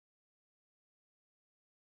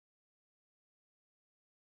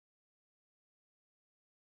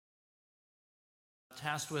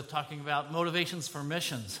tasked with talking about motivations for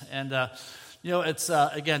missions. And, it's,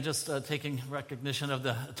 again, just taking recognition of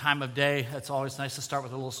the time of day. It's always nice to start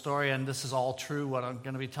with a little story, and this is all true, what I'm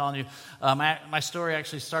going to be telling you. My story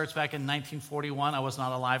actually starts back in 1941. I was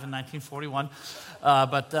not alive in 1941,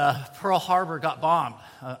 but Pearl Harbor got bombed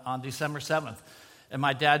on December 7th. And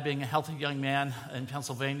my dad, being a healthy young man in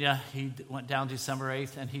Pennsylvania, he went down December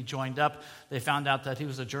 8th, and he joined up. They found out that he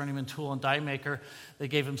was a journeyman tool and die maker. They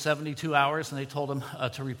gave him 72 hours, and they told him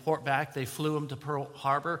to report back. They flew him to Pearl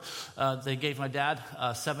Harbor. They gave my dad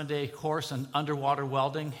a 7-day course in underwater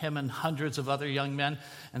welding, him and hundreds of other young men,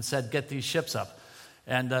 and said, get these ships up.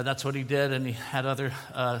 And that's what he did, and he had other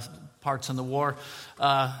parts in the war.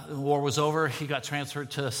 The war was over. He got transferred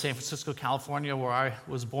to San Francisco, California, where I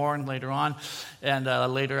was born later on. And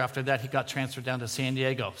later after that, he got transferred down to San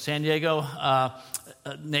Diego. San Diego,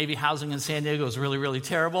 Navy housing in San Diego is really, really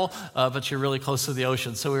terrible, but you're really close to the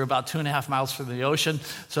ocean. So we were about 2.5 miles from the ocean.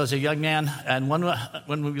 So as a young man, and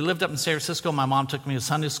when we lived up in San Francisco, my mom took me to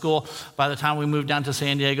Sunday school. By the time we moved down to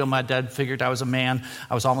San Diego, my dad figured I was a man.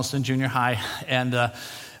 I was almost in junior high, and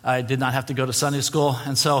I did not have to go to Sunday school,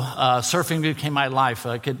 and so surfing became my life.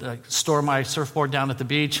 I could store my surfboard down at the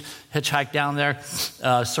beach, hitchhike down there,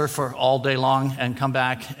 surf for all day long, and come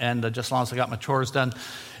back, and just as long as I got my chores done.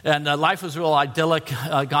 And life was real idyllic.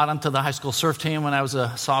 Got onto the high school surf team when I was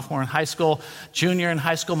a sophomore in high school. Junior in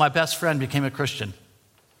high school, my best friend became a Christian.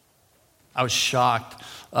 I was shocked.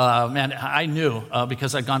 I knew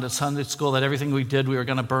because I'd gone to Sunday school that everything we did we were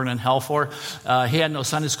going to burn in hell for. He had no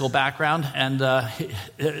Sunday school background, and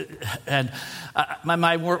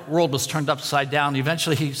my world was turned upside down.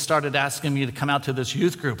 Eventually, he started asking me to come out to this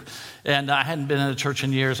youth group, and I hadn't been in a church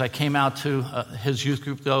in years. I came out to his youth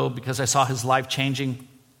group, though, because I saw his life changing,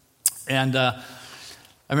 and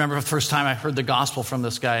I remember the first time I heard the gospel from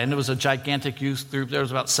this guy, and it was a gigantic youth group. There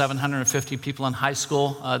was about 750 people in high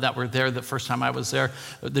school that were there the first time I was there.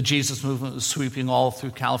 The Jesus movement was sweeping all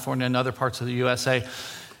through California and other parts of the USA.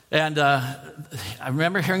 And I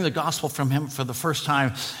remember hearing the gospel from him for the first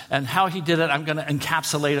time, and how he did it, I'm going to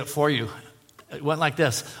encapsulate it for you. It went like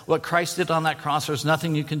this. What Christ did on that cross, there's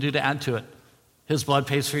nothing you can do to add to it. His blood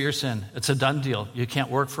pays for your sin. It's a done deal. You can't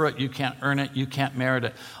work for it. You can't earn it. You can't merit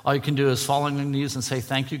it. All you can do is fall on your knees and say,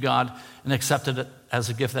 thank you, God, and accept it as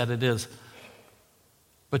a gift that it is.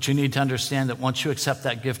 But you need to understand that once you accept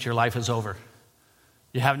that gift, your life is over.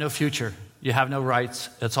 You have no future. You have no rights.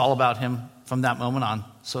 It's all about him from that moment on.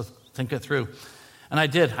 So think it through. And I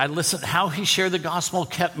did. I listened. How he shared the gospel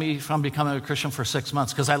kept me from becoming a Christian for 6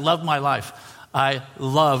 months because I loved my life. I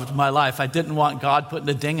loved my life. I didn't want God putting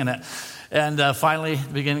a ding in it. And finally,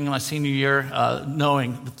 beginning of my senior year,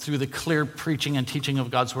 knowing through the clear preaching and teaching of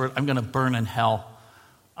God's word, I'm going to burn in hell.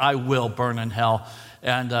 I will burn in hell.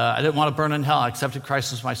 And I didn't want to burn in hell. I accepted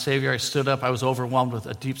Christ as my Savior. I stood up. I was overwhelmed with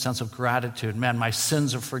a deep sense of gratitude. Man, my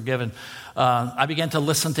sins are forgiven. I began to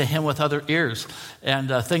listen to him with other ears and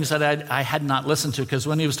things that I had not listened to, because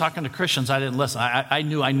when he was talking to Christians, I didn't listen. I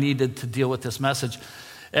knew I needed to deal with this message.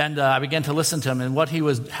 And I began to listen to him, and what he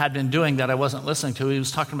had been doing that I wasn't listening to, he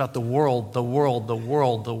was talking about the world, the world, the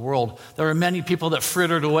world, the world. There were many people that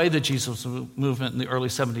frittered away the Jesus movement in the early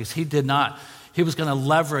 70s. He did not. He was going to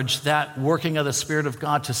leverage that working of the Spirit of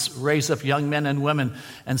God to raise up young men and women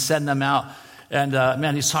and send them out.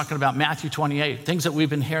 And he's talking about Matthew 28, things that we've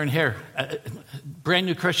been hearing here. Brand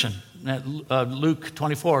new Christian. Luke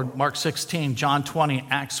 24, Mark 16, John 20,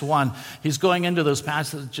 Acts 1. He's going into those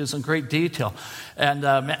passages in great detail. And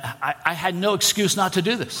I had no excuse not to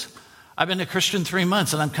do this. I've been a Christian 3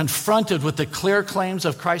 months, and I'm confronted with the clear claims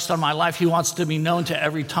of Christ on my life. He wants to be known to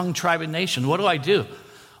every tongue, tribe, and nation. What do?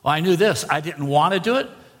 Well, I knew this. I didn't want to do it,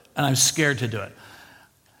 and I'm scared to do it.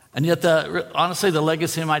 And yet, honestly, the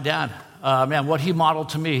legacy of my dad, what he modeled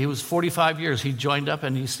to me, he was 45 years. He joined up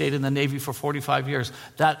and he stayed in the Navy for 45 years.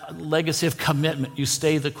 That legacy of commitment, you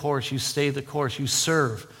stay the course, you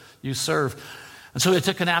serve. And so I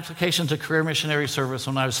took an application to career missionary service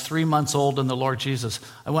when I was 3 months old in the Lord Jesus.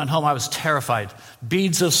 I went home, I was terrified.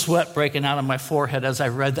 Beads of sweat breaking out on my forehead as I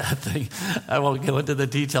read that thing. I won't go into the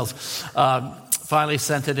details. Finally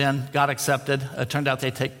sent it in, got accepted. It turned out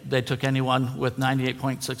they took anyone with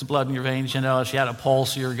 98.6 blood in your veins. If you had a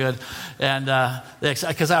pulse, you're good. And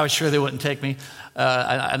because I was sure they wouldn't take me.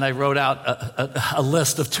 And I wrote out a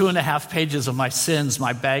list of 2.5 pages of my sins,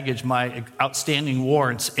 my baggage, my outstanding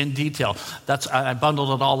warrants in detail. I bundled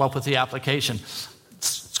it all up with the application.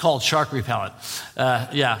 called shark repellent.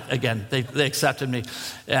 Again, they accepted me.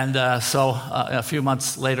 And so a few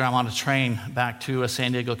months later, I'm on a train back to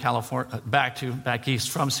San Diego, California, back east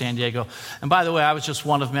from San Diego. And by the way, I was just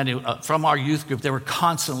one of many. From our youth group, there were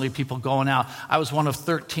constantly people going out. I was one of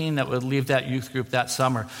 13 that would leave that youth group that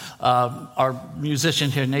summer. Our musician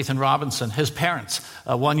here, Nathan Robinson, his parents,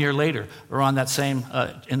 1 year later, were on that same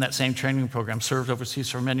in that same training program, served overseas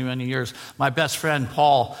for many, many years. My best friend,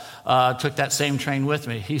 Paul, took that same train with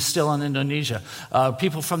me. He's still in Indonesia.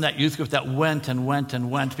 People from that youth group that went and went and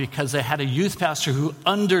went because they had a youth pastor who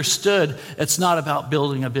understood it's not about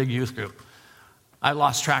building a big youth group. I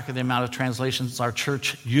lost track of the amount of translations our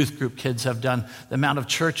church youth group kids have done, the amount of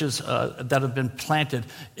churches that have been planted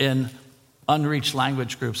in unreached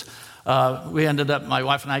language groups. We ended up, my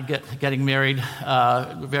wife and I, getting married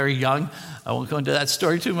very young. I won't go into that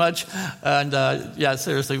story too much. And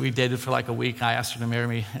seriously, we dated for like a week. I asked her to marry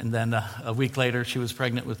me. And then a week later, she was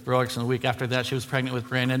pregnant with Brooks. And a week after that, she was pregnant with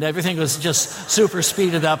Brandon. Everything was just super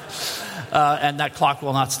speeded up. And that clock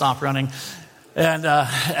will not stop running.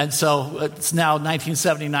 And so it's now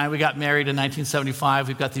 1979. We got married in 1975.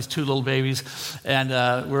 We've got these two little babies. And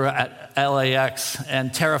we're at LAX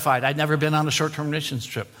and terrified. I'd never been on a short-term missions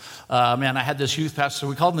trip. I had this youth pastor.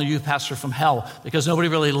 We called him the youth pastor from hell because nobody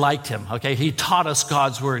really liked him, okay? He taught us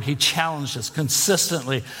God's word. He challenged us,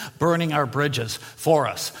 consistently burning our bridges for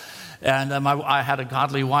us. And I had a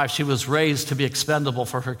godly wife. She was raised to be expendable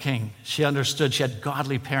for her king. She understood. She had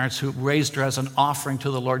godly parents who raised her as an offering to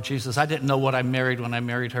the Lord Jesus. I didn't know what I married when I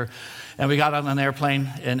married her. And we got on an airplane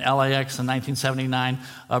in LAX in 1979.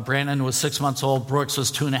 Brandon was 6 months old. Brooks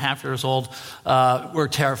was 2.5 years old. We're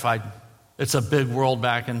terrified. It's a big world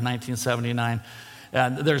back in 1979.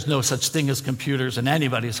 And there's no such thing as computers in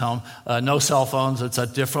anybody's home. No cell phones. It's a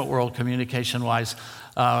different world communication-wise.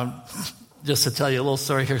 Just to tell you a little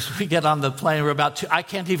story here. So we get on the plane. I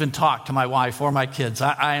can't even talk to my wife or my kids.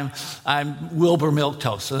 I'm Wilbur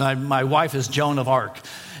Milquetoast, and my wife is Joan of Arc.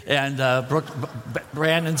 And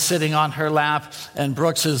Brandon's sitting on her lap, and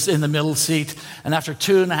Brooks is in the middle seat. And after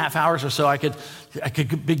 2.5 hours or so, I could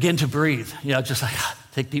begin to breathe. Just like,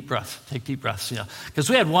 take deep breaths, Because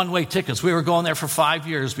we had one-way tickets. We were going there for 5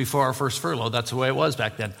 years before our first furlough. That's the way it was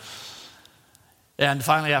back then. And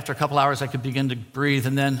finally, after a couple hours, I could begin to breathe.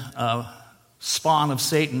 And then spawn of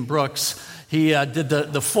Satan, Brooks, he did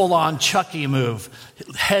the full-on Chucky move.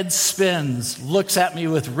 Head spins, looks at me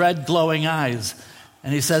with red glowing eyes.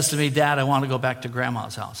 And he says to me, "Dad, I want to go back to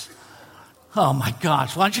Grandma's house." Oh my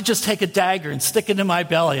gosh, why don't you just take a dagger and stick it in my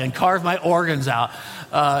belly and carve my organs out?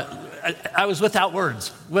 I was without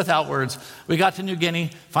words. We got to New Guinea,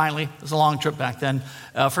 finally. It was a long trip back then.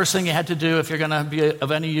 First thing you had to do if you're going to be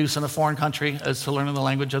of any use in a foreign country is to learn the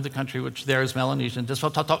language of the country, which there is Melanesian. This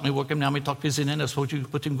what talk me work now me talk pisinin is what you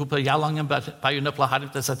put in kupa yalang but by you nipla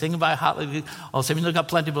had this a thing by hotly or semi got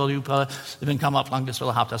plenty will you even come up long this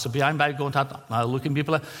will have so behind by going to looking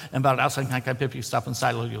people and about outside can pipi stop and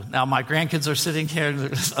silo you. Now my grandkids are sitting here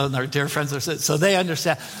and our dear friends are sitting, so they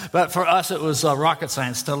understand. But for us it was rocket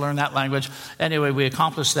science to learn that language. Anyway, we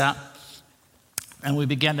accomplished that. And we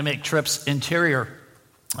began to make trips interior.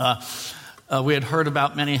 We had heard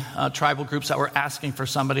about many tribal groups that were asking for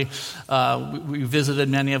somebody. We visited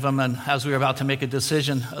many of them, and as we were about to make a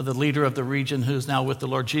decision, the leader of the region, who's now with the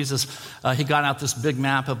Lord Jesus, he got out this big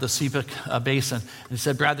map of the Sepik Basin. And he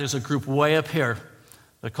said, "Brad, there's a group way up here.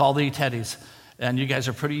 They're called the Teddies. And you guys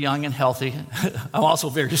are pretty young and healthy." I'm also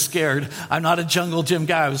very scared. I'm not a jungle gym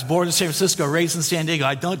guy. I was born in San Francisco, raised in San Diego.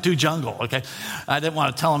 I don't do jungle, okay? I didn't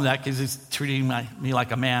want to tell him that because he's treating me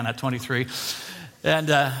like a man at 23. And,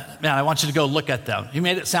 I want you to go look at them. He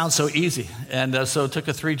made it sound so easy. And so it took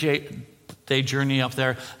a 3-day journey up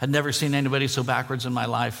there. Had never seen anybody so backwards in my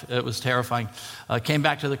life. It was terrifying. Came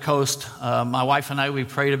back to the coast. My wife and I, we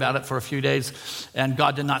prayed about it for a few days. And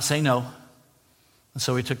God did not say no. And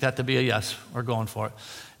so we took that to be a yes. We're going for it.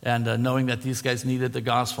 And knowing that these guys needed the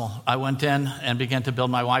gospel, I went in and began to build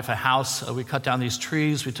my wife a house. We cut down these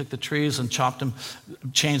trees. We took the trees and chopped them,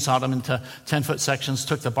 chainsawed them into 10-foot sections,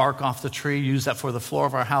 took the bark off the tree, used that for the floor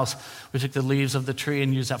of our house. We took the leaves of the tree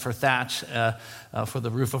and used that for thatch for the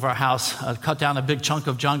roof of our house. Cut down a big chunk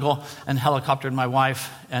of jungle and helicoptered my wife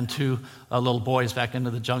and two little boys back into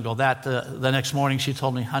the jungle. The next morning she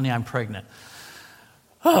told me, "Honey, I'm pregnant."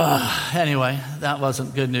 Anyway, that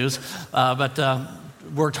wasn't good news. But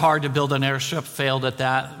worked hard to build an airstrip, failed at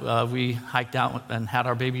that. We hiked out and had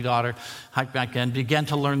our baby daughter, hiked back in, began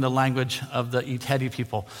to learn the language of the Itedi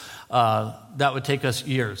people. That would take us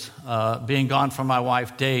years. Being gone from my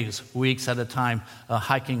wife, days, weeks at a time,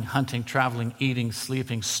 hiking, hunting, traveling, eating,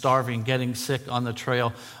 sleeping, starving, getting sick on the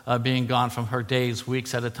trail, being gone from her days,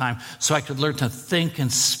 weeks at a time, so I could learn to think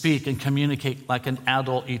and speak and communicate like an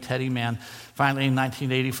adult Iteri man. Finally, in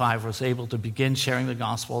 1985, I was able to begin sharing the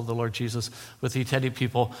gospel of the Lord Jesus with Iteri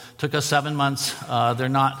people. Took us 7 months.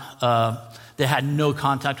 They had no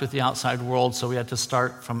contact with the outside world, so we had to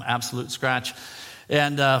start from absolute scratch.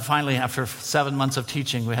 And finally, after 7 months of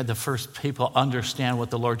teaching, we had the first people understand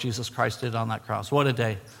what the Lord Jesus Christ did on that cross. What a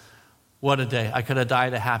day. What a day. I could have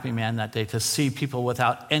died a happy man that day, to see people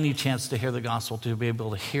without any chance to hear the gospel, to be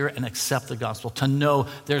able to hear and accept the gospel, to know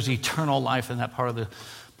there's eternal life in that part of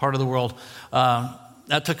the world.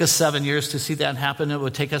 That took us 7 years to see that happen. It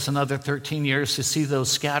would take us another 13 years to see those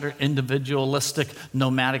scattered, individualistic,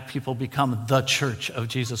 nomadic people become the church of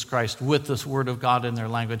Jesus Christ with this word of God in their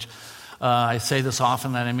language. I say this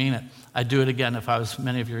often and I mean it. I'd do it again if I was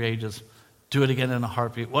many of your ages. Do it again in a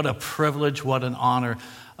heartbeat. What a privilege, what an honor.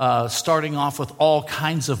 Starting off with all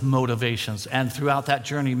kinds of motivations, and throughout that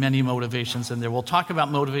journey, many motivations in there. We'll talk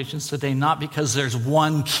about motivations today, not because there's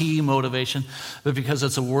one key motivation, but because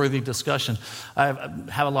it's a worthy discussion. I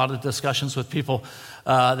have a lot of discussions with people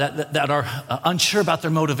that are unsure about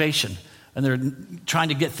their motivation, and they're trying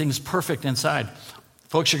to get things perfect inside.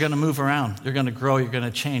 Folks, you're going to move around. You're going to grow. You're going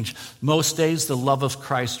to change. Most days, the love of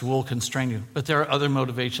Christ will constrain you. But there are other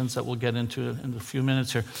motivations that we'll get into in a few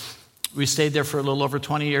minutes here. We stayed there for a little over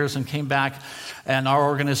 20 years and came back, and our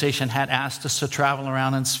organization had asked us to travel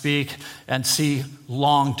around and speak and see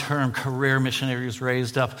long-term career missionaries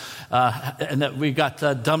raised up. And that we got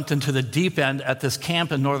dumped into the deep end at this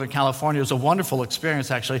camp in Northern California. It was a wonderful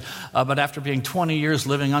experience, actually. But after being 20 years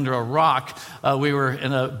living under a rock, we were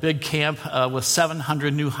in a big camp with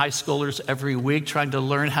 700 new high schoolers every week, trying to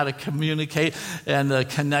learn how to communicate and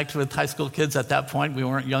connect with high school kids at that point. We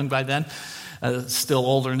weren't young by then. Still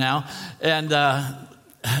older now. And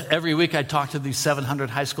every week I'd talk to these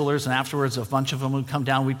 700 high schoolers, and afterwards a bunch of them would come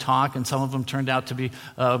down, we'd talk, and some of them turned out to be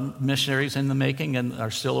missionaries in the making and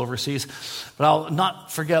are still overseas. But I'll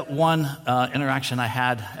not forget one interaction I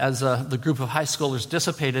had as the group of high schoolers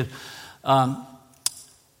dissipated.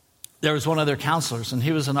 There was one of their counselors, and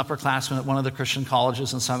he was an upperclassman at one of the Christian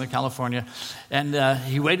colleges in Southern California, and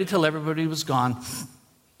he waited till everybody was gone.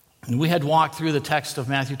 And we had walked through the text of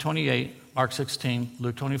Matthew 28, Mark 16,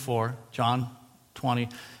 Luke 24, John 20,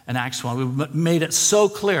 and Acts 1. We made it so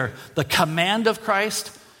clear, the command of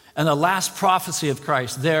Christ and the last prophecy of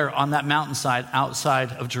Christ there on that mountainside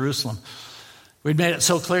outside of Jerusalem. We'd made it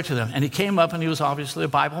so clear to them. And he came up, and he was obviously a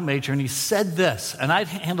Bible major, and he said this. And I'd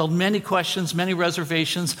handled many questions, many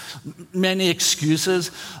reservations, many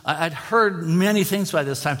excuses. I'd heard many things by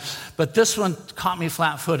this time, but this one caught me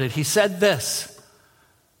flat-footed. He said this: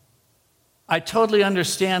 I totally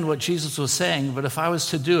understand what Jesus was saying, but if I was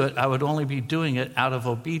to do it, I would only be doing it out of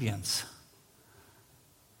obedience.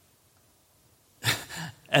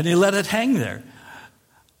 And he let it hang there.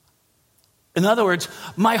 In other words,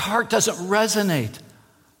 my heart doesn't resonate.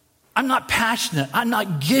 I'm not passionate. I'm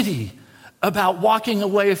not giddy about walking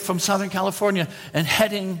away from Southern California and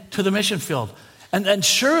heading to the mission field. And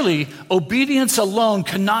surely obedience alone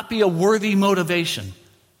cannot be a worthy motivation.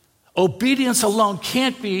 Obedience alone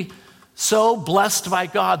can't be so blessed by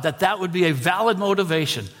God that would be a valid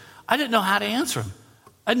motivation. I didn't know how to answer him.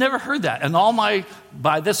 I'd never heard that. And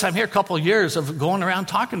by this time here, a couple of years of going around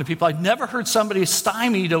talking to people, I'd never heard somebody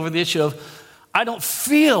stymied over the issue of, I don't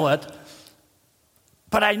feel it,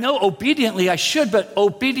 but I know obediently I should, but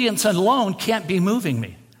obedience alone can't be moving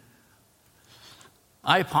me.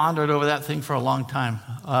 I pondered over that thing for a long time.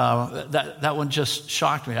 That one just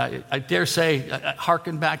shocked me. I dare say, I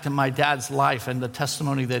hearkened back to my dad's life and the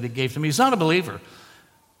testimony that he gave to me. He's not a believer,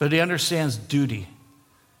 but he understands duty.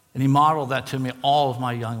 And he modeled that to me all of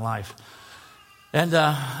my young life. And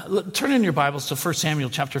turn in your Bibles to 1 Samuel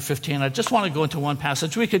chapter 15. I just want to go into one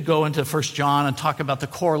passage. We could go into 1 John and talk about the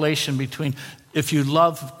correlation between if you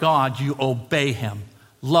love God, you obey him.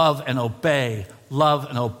 Love and obey. Love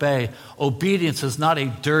and obey. Obedience is not a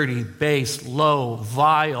dirty, base, low,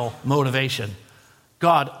 vile motivation.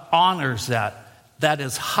 God honors that. That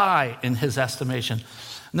is high in his estimation.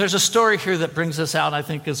 And there's a story here that brings this out, I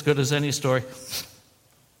think, as good as any story.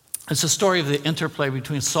 It's a story of the interplay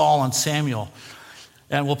between Saul and Samuel.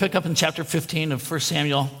 And we'll pick up in chapter 15 of 1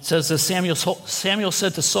 Samuel. It says this: Samuel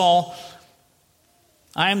said to Saul,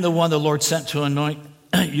 I am the one the Lord sent to anoint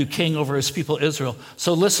you king over his people Israel.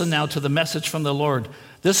 So listen now to the message from the Lord.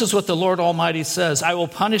 This is what the Lord Almighty says: I will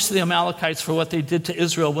punish the Amalekites for what they did to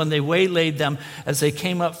Israel when they waylaid them as they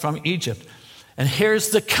came up from Egypt. And here's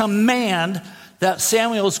the command that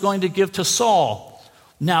Samuel is going to give to Saul.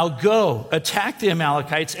 Now go, attack the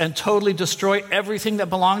Amalekites and totally destroy everything that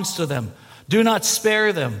belongs to them. Do not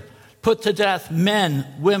spare them. Put to death men,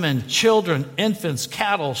 women, children, infants,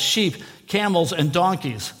 cattle, sheep, camels, and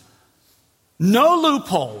donkeys. No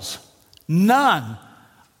loopholes. None.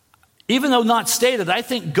 Even though not stated, I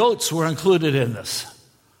think goats were included in this.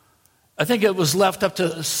 I think it was left up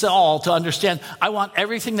to Saul to understand, I want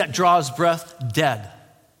everything that draws breath dead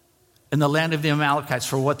in the land of the Amalekites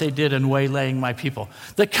for what they did in waylaying my people.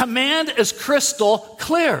 The command is crystal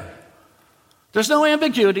clear. There's no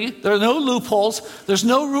ambiguity. There are no loopholes. There's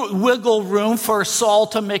no wiggle room for Saul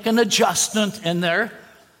to make an adjustment in there.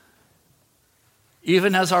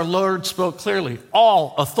 Even as our Lord spoke clearly,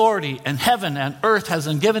 all authority in heaven and earth has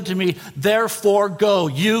been given to me, therefore go.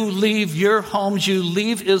 You leave your homes, you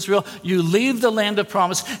leave Israel, you leave the land of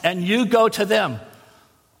promise, and you go to them,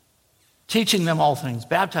 teaching them all things,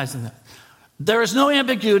 baptizing them. There is no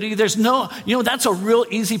ambiguity. There's no, that's a real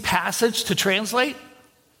easy passage to translate.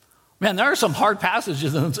 Man, there are some hard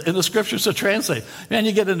passages in the scriptures to translate. Man,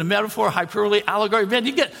 you get into metaphor, hyperbole, allegory.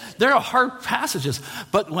 Man, there are hard passages.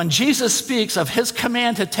 But when Jesus speaks of his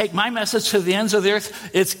command to take my message to the ends of the earth,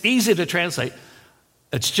 it's easy to translate.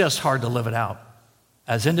 It's just hard to live it out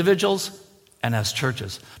as individuals and as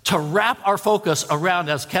churches. To wrap our focus around,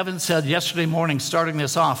 as Kevin said yesterday morning, starting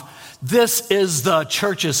this off, this is the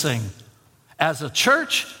church's thing. As a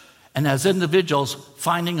church and as individuals,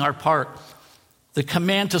 finding our part. The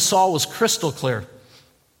command to Saul was crystal clear.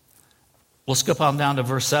 We'll skip on down to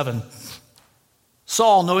verse 7.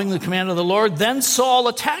 Saul, knowing the command of the Lord, then Saul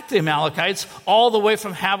attacked the Amalekites all the way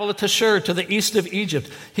from Havilah to Shur to the east of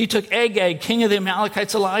Egypt. He took Agag, king of the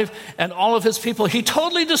Amalekites, alive, and all of his people he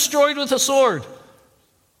totally destroyed with a sword.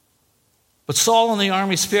 But Saul and the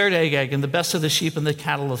army spared Agag and the best of the sheep and the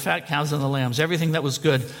cattle, the fat cows and the lambs, everything that was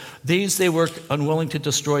good. These they were unwilling to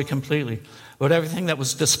destroy completely. But everything that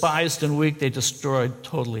was despised and weak, they destroyed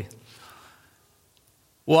totally.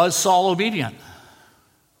 Was Saul obedient?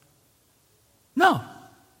 No,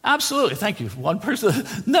 absolutely. Thank you. One person.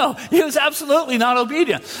 No, he was absolutely not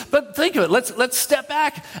obedient. But think of it. Let's step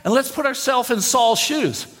back and let's put ourselves in Saul's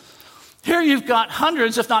shoes. Here you've got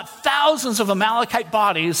hundreds, if not thousands, of Amalekite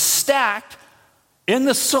bodies stacked in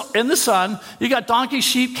the sun. You got donkey,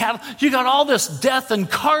 sheep, cattle. You got all this death and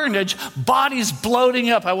carnage, bodies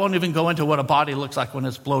bloating up. I won't even go into what a body looks like when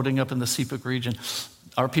it's bloating up in the Sepik region.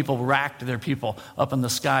 Our people racked their people up in the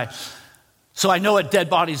sky. So I know what dead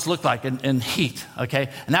bodies look like in heat, okay?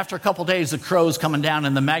 And after a couple days, the crows coming down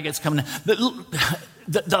and the maggots coming down.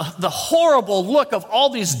 The horrible look of all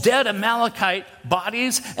these dead Amalekite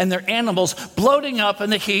bodies and their animals bloating up in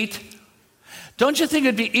the heat. Don't you think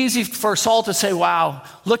it'd be easy for Saul to say, wow,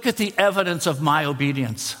 look at the evidence of my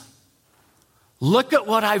obedience. Look at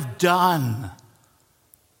what I've done.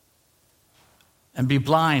 And be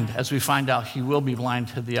blind, as we find out he will be blind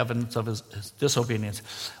to the evidence of his disobedience.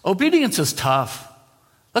 Obedience is tough.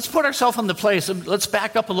 Let's put ourselves in the place, and let's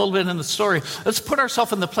back up a little bit in the story. Let's put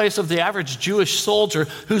ourselves in the place of the average Jewish soldier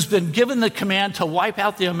who's been given the command to wipe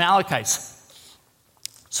out the Amalekites.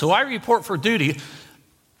 So I report for duty,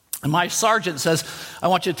 and my sergeant says, I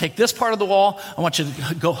want you to take this part of the wall. I want you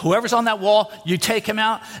to go, whoever's on that wall, you take him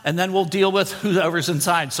out, and then we'll deal with whoever's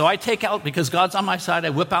inside. So I take out, because God's on my side,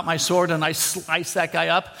 I whip out my sword, and I slice that guy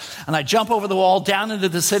up, and I jump over the wall down into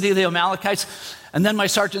the city of the Amalekites. And then my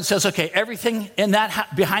sergeant says, okay, everything in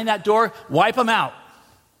that behind that door, wipe them out.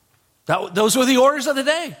 Those were the orders of the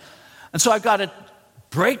day. And so I've got to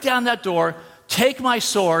break down that door, take my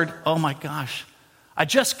sword. Oh my gosh. I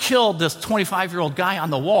just killed this 25-year-old guy on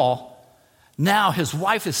the wall. Now his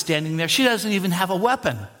wife is standing there. She doesn't even have a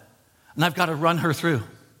weapon. And I've got to run her through.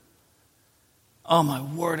 Oh my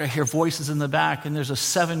word, I hear voices in the back, and there's a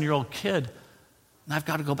 7-year-old kid. And I've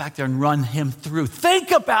got to go back there and run him through.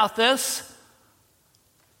 Think about this.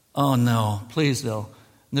 Oh no, please no.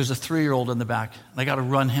 And there's a 3-year-old in the back, and I got to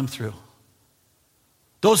run him through.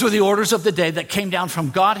 Those were the orders of the day that came down from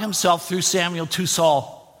God himself through Samuel to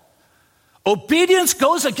Saul. Obedience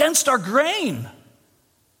goes against our grain.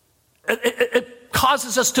 It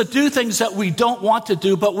causes us to do things that we don't want to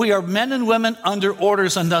do, but we are men and women under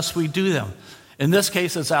orders, and thus we do them. In this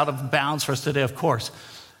case, it's out of bounds for us today, of course.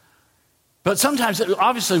 But sometimes,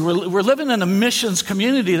 obviously, we're living in a missions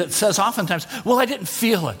community that says oftentimes, well, I didn't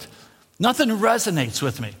feel it. Nothing resonates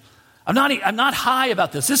with me. I'm not high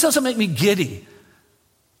about this. This doesn't make me giddy.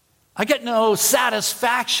 I get no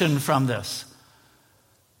satisfaction from this.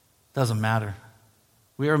 Doesn't matter.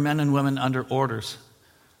 We are men and women under orders.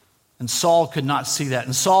 And Saul could not see that.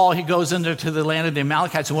 And Saul, he goes into the land of the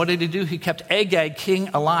Amalekites. And what did he do? He kept Agag, king,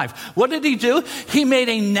 alive. What did he do? He made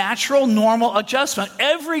a natural, normal adjustment.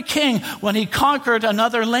 Every king, when he conquered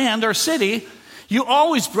another land or city, you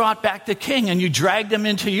always brought back the king and you dragged him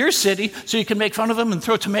into your city so you could make fun of him and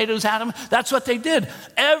throw tomatoes at him. That's what they did.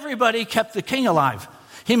 Everybody kept the king alive.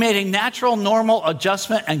 He made a natural, normal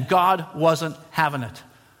adjustment, and God wasn't having it.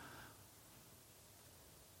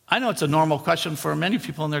 I know it's a normal question for many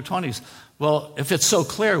people in their 20s. Well, if it's so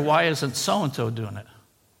clear, why isn't so-and-so doing it?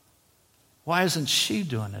 Why isn't she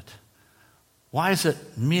doing it? Why is it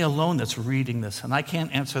me alone that's reading this? And I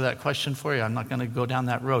can't answer that question for you. I'm not going to go down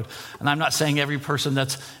that road. And I'm not saying every person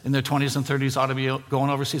that's in their 20s and 30s ought to be going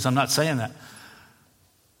overseas. I'm not saying that.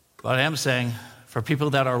 But I am saying for people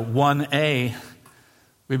that are 1A,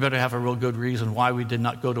 we better have a real good reason why we did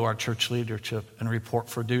not go to our church leadership and report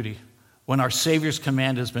for duty. When our Savior's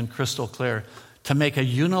command has been crystal clear, to make a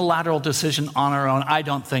unilateral decision on our own, I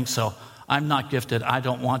don't think so. I'm not gifted. I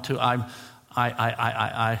don't want to. I'm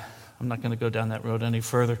not going to go down that road any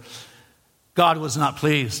further. God was not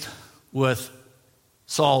pleased with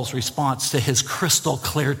Saul's response to his crystal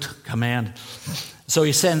clear command. So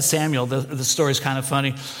he sends Samuel. The story's kind of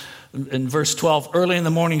funny. In verse 12, early in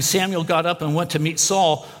the morning, Samuel got up and went to meet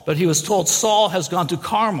Saul, but he was told, Saul has gone to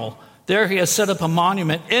Carmel. There he has set up a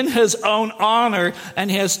monument in his own honor, and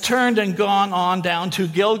he has turned and gone on down to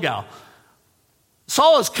Gilgal.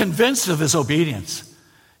 Saul is convinced of his obedience.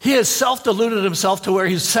 He has self-deluded himself to where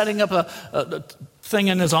he's setting up a thing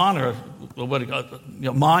in his honor,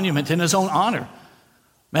 monument in his own honor.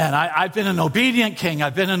 Man, I've been an obedient king.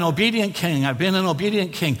 I've been an obedient king. I've been an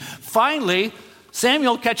obedient king. Finally,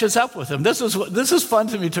 Samuel catches up with him. This is fun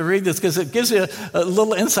to me to read this because it gives you a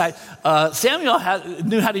little insight. Samuel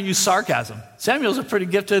knew how to use sarcasm. Samuel's a pretty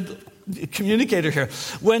gifted communicator here.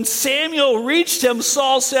 When Samuel reached him,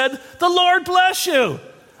 Saul said, "The Lord bless you.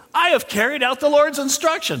 I have carried out the Lord's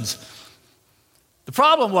instructions." The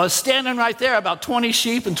problem was standing right there about 20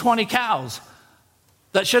 sheep and 20 cows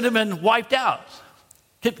that should have been wiped out.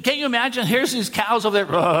 Can you imagine? Here's these cows over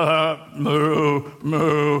there. Moo,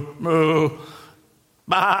 moo, moo.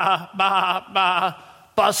 Bah, bah, bah,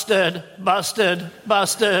 busted,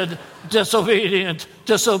 disobedient.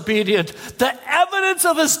 The evidence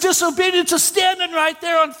of his disobedience is standing right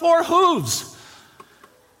there on four hooves.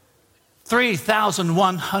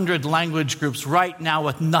 3,100 language groups right now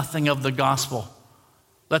with nothing of the gospel.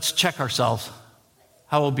 Let's check ourselves.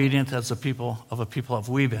 How obedient as a people have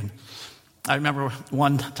we been? I remember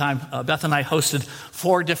one time, Beth and I hosted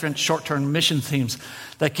 4 different short-term mission teams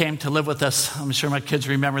that came to live with us. I'm sure my kids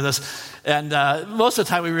remember this. And most of the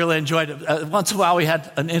time, we really enjoyed it. Once in a while, we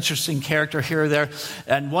had an interesting character here or there.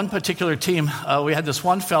 And one particular team, we had this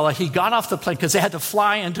one fella. He got off the plane because they had to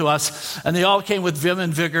fly into us. And they all came with vim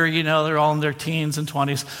and vigor. You know, they're all in their teens and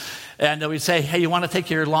 20s. And we'd say, hey, you want to take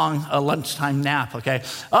your long lunchtime nap, okay?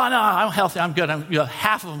 Oh, no, I'm healthy, I'm good.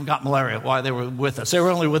 Half of them got malaria while they were with us. They were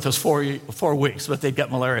only with us 4 weeks, but they'd get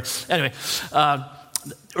malaria. Anyway,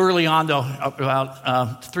 early on, though,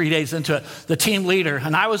 about 3 days into it, the team leader,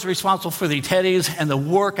 and I was responsible for the attendees and the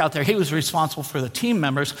work out there. He was responsible for the team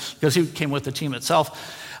members because he came with the team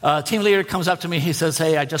itself. Team leader comes up to me. He says,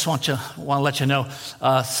 hey, I just want to let you know,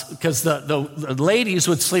 because the ladies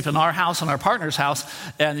would sleep in our house and our partner's house,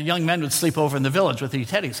 and the young men would sleep over in the village with the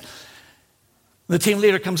Teddies. The team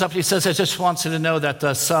leader comes up and he says, I just want you to know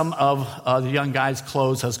that some of the young guys'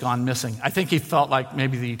 clothes has gone missing. I think he felt like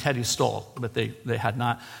maybe the Teddies stole, but they had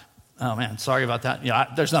not. Oh, man, sorry about that.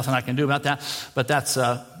 There's nothing I can do about that, but that's,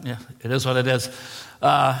 it is what it is.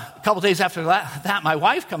 A couple days after that, my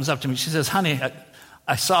wife comes up to me. She says, honey,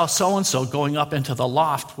 I saw so-and-so going up into the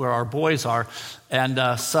loft where our boys are,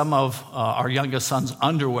 and some of our youngest son's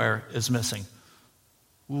underwear is missing.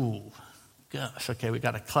 Ooh, gosh, okay, we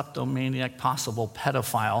got a kleptomaniac, possible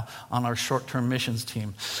pedophile on our short-term missions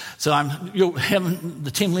team. So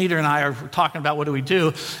the team leader and I are talking about what do we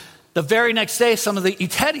do. The very next day, some of the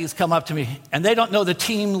Teddies come up to me, and they don't know the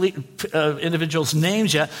team individuals'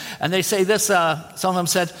 names yet, and they say this, some of them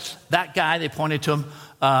said, that guy, they pointed to him,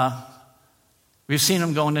 we've seen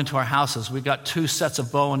him going into our houses. We've got 2 sets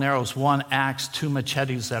of bow and arrows, 1 axe, 2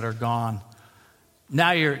 machetes that are gone.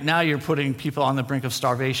 Now you're putting people on the brink of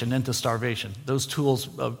starvation into starvation. Those tools,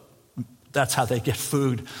 that's how they get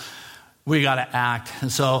food. We got to act.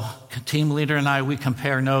 And so team leader and I, we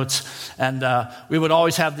compare notes. And we would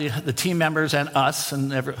always have the team members and us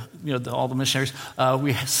and all the missionaries.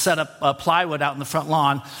 We set up plywood out in the front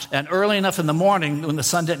lawn. And early enough in the morning, when the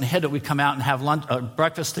sun didn't hit it, we'd come out and have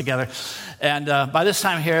breakfast together. And by this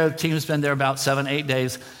time here, the team's been there about 7-8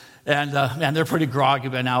 days. And man, they're pretty groggy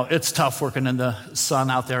by now. It's tough working in the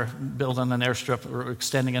sun out there, building an airstrip or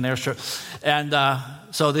extending an airstrip. And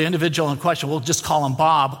so the individual in question, we'll just call him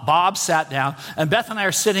Bob. Bob sat down, and Beth and I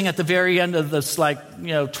are sitting at the very end of this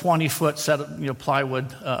 20-foot set of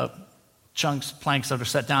plywood chunks, planks that are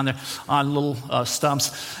set down there on little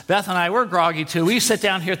stumps. Beth and I, we're groggy too. We sit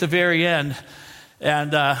down here at the very end,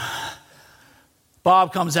 and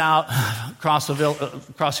Bob comes out across the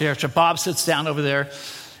airstrip. Bob sits down over there.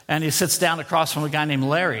 And he sits down across from a guy named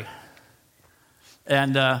Larry.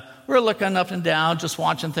 And we're looking up and down, just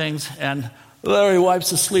watching things. And Larry wipes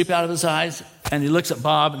the sleep out of his eyes. And he looks at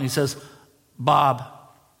Bob and he says, Bob,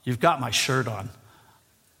 you've got my shirt on.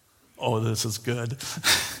 Oh, this is good.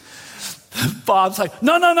 Bob's like,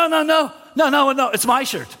 no, it's my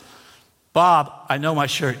shirt. Bob, I know my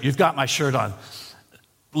shirt. You've got my shirt on.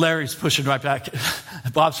 Larry's pushing right back.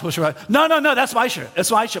 Bob's pushing right. No, that's my shirt.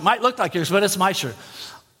 It's my shirt. Might look like yours, but it's my shirt.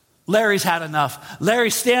 Larry's had enough.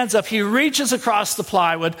 Larry stands up. He reaches across the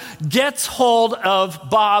plywood, gets hold of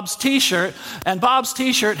Bob's T-shirt, and Bob's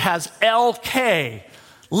T-shirt has LK,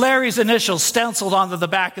 Larry's initials, stenciled onto the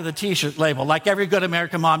back of the T-shirt label, like every good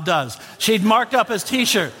American mom does. She'd marked up his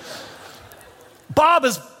T-shirt. Bob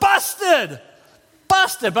is busted.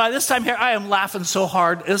 By this time here, I am laughing so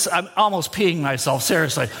hard, I'm almost peeing myself,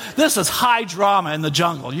 seriously. This is high drama in the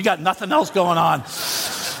jungle. You got nothing else going on.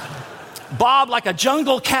 Bob, like a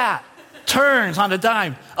jungle cat, turns on a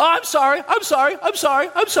dime. Oh, I'm sorry. I just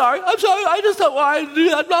don't want to do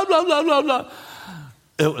that, blah, blah, blah, blah, blah.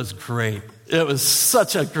 It was great. It was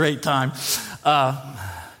such a great time.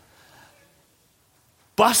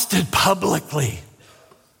 Busted publicly.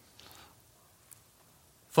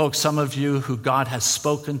 Folks, some of you who God has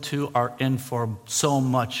spoken to are in for so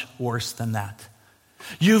much worse than that.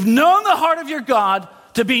 You've known the heart of your God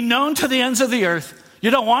to be known to the ends of the earth. You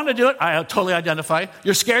don't want to do it, I totally identify.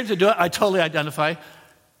 You're scared to do it, I totally identify.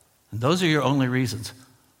 And those are your only reasons.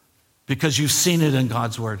 Because you've seen it in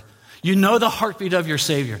God's word. You know the heartbeat of your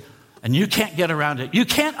Savior. And you can't get around it. You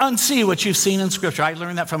can't unsee what you've seen in Scripture. I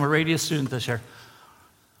learned that from a Radius student this year.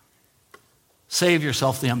 Save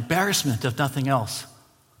yourself the embarrassment, if nothing else.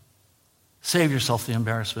 Save yourself the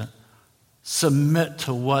embarrassment. Submit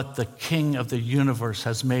to what the King of the universe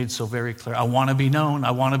has made so very clear. I want to be known. I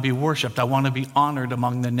want to be worshiped. I want to be honored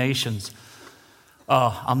among the nations.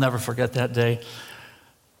 Oh, I'll never forget that day.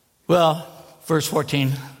 Well, verse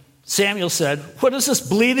 14, Samuel said, what is this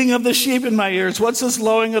bleating of the sheep in my ears? What's this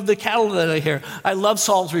lowing of the cattle that I hear? I love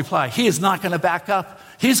Saul's reply. He is not going to back up.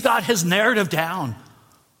 He's got his narrative down.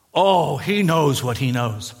 Oh, he knows what he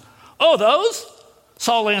knows. Oh, those?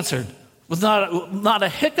 Saul answered, with not a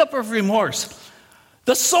hiccup of remorse.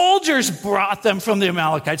 The soldiers brought them from the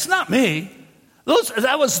Amalekites, not me.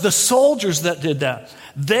 That was the soldiers that did that.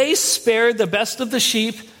 They spared the best of the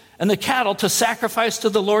sheep and the cattle to sacrifice to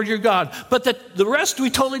the Lord your God. But the rest we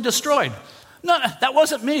totally destroyed. No, that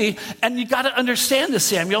wasn't me. And you got to understand this,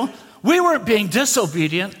 Samuel. We weren't being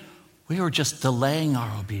disobedient. We were just delaying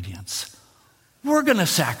our obedience. We're going to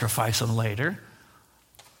sacrifice them later.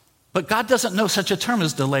 But God doesn't know such a term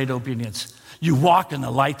as delayed obedience. You walk in the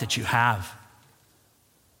light that you have.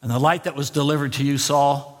 And the light that was delivered to you,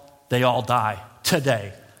 Saul, they all die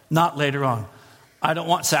today, not later on. I don't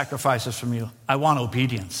want sacrifices from you. I want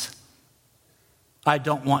obedience. I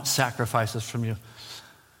don't want sacrifices from you.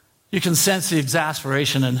 You can sense the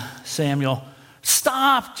exasperation in Samuel.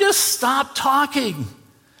 Stop, just stop talking.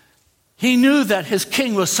 He knew that his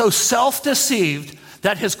king was so self-deceived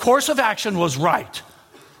that his course of action was right.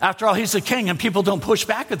 After all, he's the king, and people don't push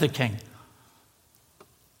back at the king.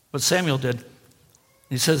 But Samuel did.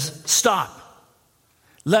 He says, stop.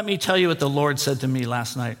 Let me tell you what the Lord said to me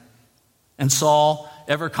last night. And Saul,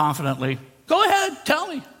 ever confidently, go ahead, tell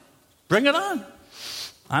me. Bring it on.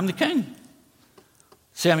 I'm the king.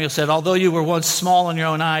 Samuel said, although you were once small in your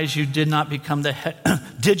own eyes, you did not become the head.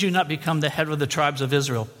 Did you not become the head of the tribes of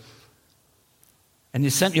Israel? And he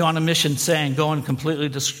sent you on a mission saying, go and completely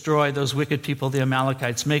destroy those wicked people, the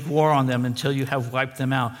Amalekites. Make war on them until you have wiped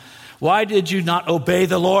them out. Why did you not obey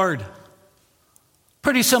the Lord?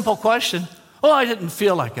 Pretty simple question. Oh, I didn't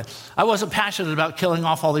feel like it. I wasn't passionate about killing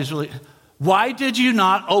off all these really... Why did you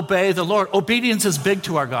not obey the Lord? Obedience is big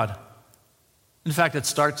to our God. In fact, it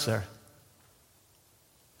starts there.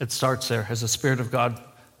 It starts there as the Spirit of God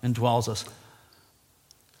indwells us.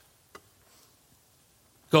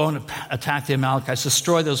 Go and attack the Amalekites,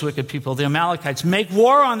 destroy those wicked people, the Amalekites. Make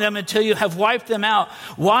war on them until you have wiped them out.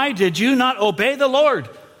 Why did you not obey the Lord?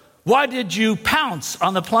 Why did you pounce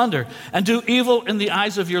on the plunder and do evil in the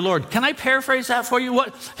eyes of your Lord? Can I paraphrase that for you?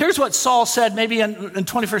 Here's what Saul said, maybe in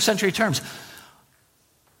 21st century terms.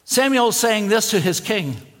 Samuel is saying this to his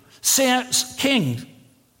king. King,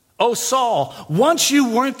 O Saul, once you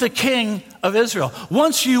weren't the king of Israel.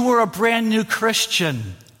 Once you were a brand new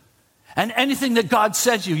Christian. And anything that God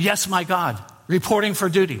said to you, yes, my God, reporting for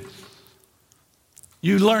duty.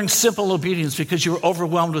 You learned simple obedience because you were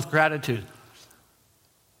overwhelmed with gratitude.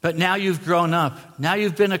 But now you've grown up. Now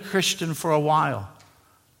you've been a Christian for a while.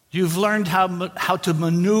 You've learned how to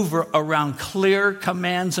maneuver around clear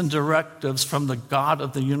commands and directives from the God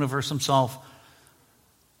of the universe himself.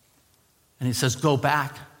 And he says, go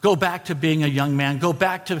back. Go back to being a young man. Go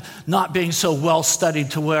back to not being so well studied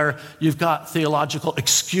to where you've got theological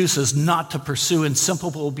excuses not to pursue in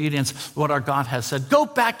simple obedience what our God has said. Go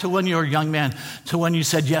back to when you were a young man, to when you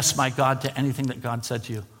said, yes, my God, to anything that God said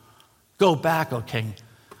to you. Go back, O king.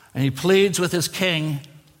 And he pleads with his king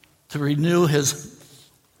to renew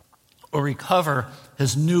or recover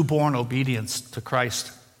his newborn obedience to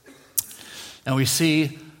Christ. And we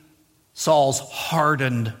see Saul's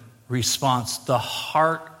hardened response, the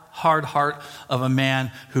hard heart of a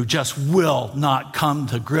man who just will not come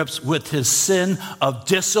to grips with his sin of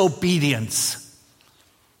disobedience.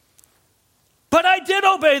 But I did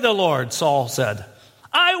obey the Lord, Saul said.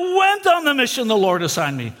 I went on the mission the Lord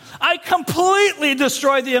assigned me. I completely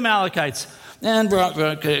destroyed the Amalekites and brought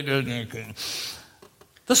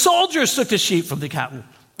the soldiers took the sheep from the cattle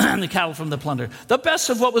and the cattle from the plunder, the best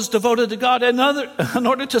of what was devoted to God, in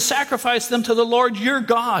order to sacrifice them to the Lord your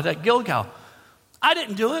God at Gilgal. I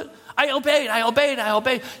didn't do it. I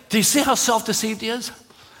obeyed. Do you see how self-deceived he is?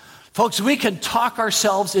 Folks, we can talk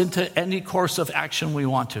ourselves into any course of action we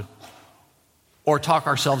want to, or talk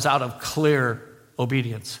ourselves out of clear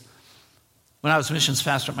obedience. When I was missions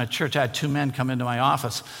pastor at my church, I had two men come into my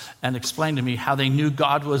office and explain to me how they knew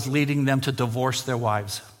God was leading them to divorce their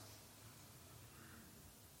wives.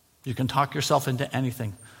 You can talk yourself into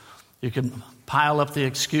anything. You can pile up the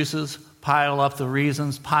excuses, pile up the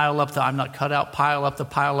reasons, pile up the I'm not cut out, pile up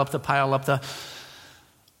the.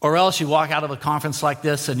 Or else you walk out of a conference like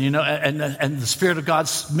this and and the Spirit of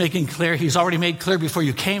God's making clear. He's already made clear before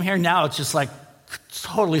you came here. Now it's just like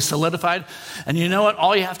totally solidified. And you know what?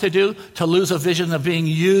 All you have to do to lose a vision of being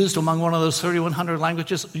used among one of those 3,100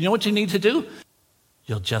 languages, you know what you need to do?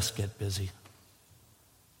 You'll just get busy.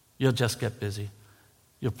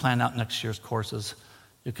 You'll plan out next year's courses.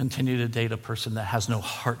 You'll continue to date a person that has no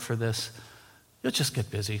heart for this. You'll just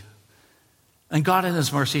get busy. And God in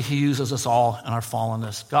his mercy, he uses us all in our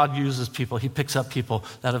fallenness. God uses people. He picks up people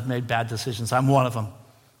that have made bad decisions. I'm one of them.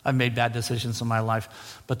 I've made bad decisions in my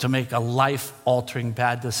life. But to make a life-altering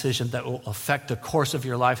bad decision that will affect the course of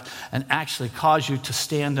your life and actually cause you to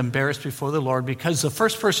stand embarrassed before the Lord, because the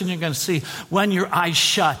first person you're going to see when your eyes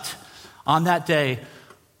shut on that day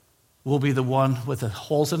will be the one with the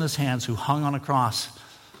holes in his hands who hung on a cross.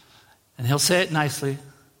 And he'll say it nicely,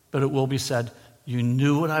 but it will be said, you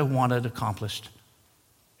knew what I wanted accomplished.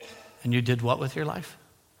 And you did what with your life?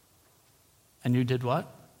 And you did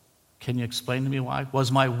what? Can you explain to me why?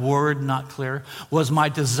 Was my word not clear? Was my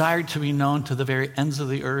desire to be known to the very ends of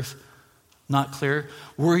the earth not clear?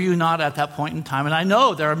 Were you not at that point in time? And I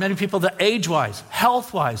know there are many people that age-wise,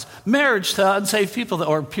 health-wise, marriage to unsaved people,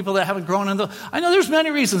 or people that haven't grown into. I know there's many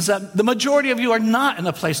reasons that the majority of you are not in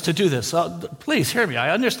a place to do this. So please hear me.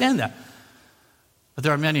 I understand that. But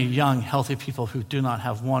there are many young, healthy people who do not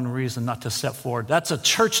have one reason not to step forward. That's a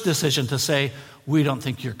church decision to say, we don't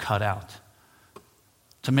think you're cut out.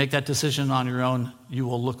 To make that decision on your own, you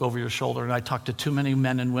will look over your shoulder. And I talked to too many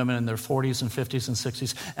men and women in their 40s and 50s and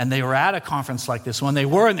 60s, and they were at a conference like this when they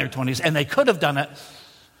were in their 20s, and they could have done it,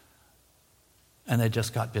 and they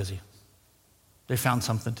just got busy. They found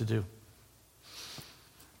something to do.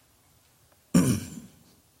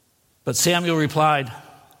 But Samuel replied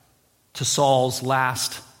to Saul's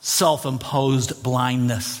last self-imposed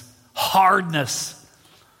blindness, hardness.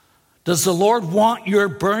 Does the Lord want your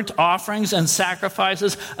burnt offerings and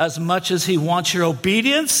sacrifices as much as he wants your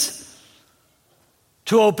obedience?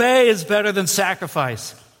 To obey is better than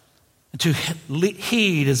sacrifice. And to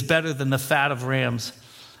heed is better than the fat of rams.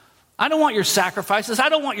 I don't want your sacrifices. I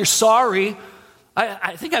don't want your sorry.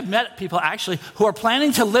 I think I've met people actually who are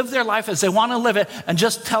planning to live their life as they want to live it and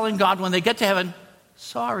just telling God when they get to heaven,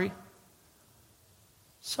 sorry.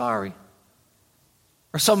 Or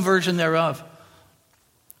some version thereof.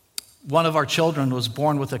 One of our children was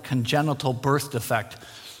born with a congenital birth defect.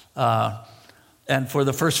 And for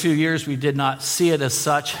the first few years, we did not see it as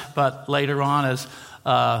such. But later on, as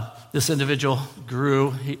this individual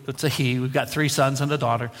grew, it's a he. We've got 3 sons and a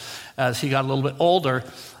daughter. As he got a little bit older,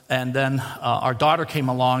 and then our daughter came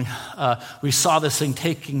along, we saw this thing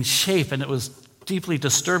taking shape, and it was deeply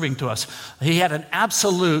disturbing to us. He had an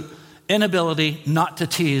absolute inability not to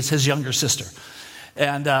tease his younger sister.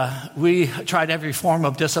 And we tried every form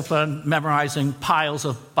of discipline, memorizing piles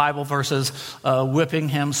of Bible verses, whipping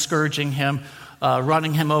him, scourging him,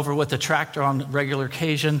 running him over with a tractor on regular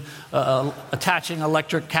occasion, attaching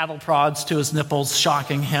electric cattle prods to his nipples,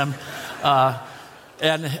 shocking him,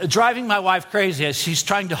 and driving my wife crazy as she's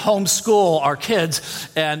trying to homeschool our kids.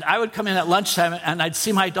 And I would come in at lunchtime and I'd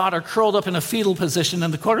see my daughter curled up in a fetal position in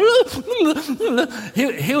the corner.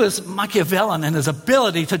 He was Machiavellian in his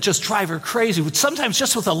ability to just drive her crazy, sometimes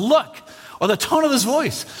just with a look or the tone of his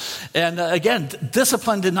voice. And again,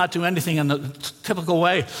 discipline did not do anything in the typical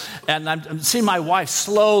way. And I'm seeing my wife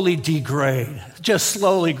slowly degrade, just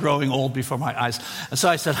slowly growing old before my eyes. And so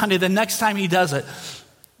I said, honey, the next time he does it,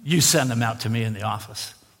 you send him out to me in the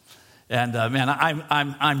office. And man,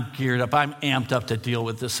 I'm geared up. I'm amped up to deal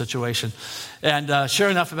with this situation. And sure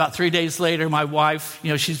enough, about 3 days later, my wife,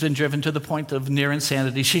 she's been driven to the point of near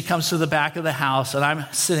insanity. She comes to the back of the house, and I'm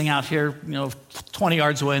sitting out here, 20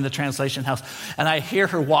 yards away in the translation house, and I hear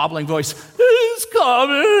her wobbling voice, "He's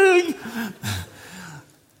coming."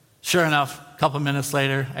 Sure enough, a couple minutes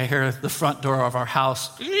later, I hear the front door of our house.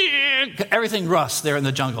 Everything rusts there in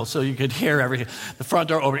the jungle, so you could hear everything. The front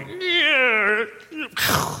door opening.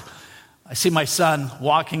 I see my son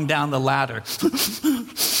walking down the ladder.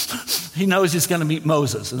 He knows he's going to meet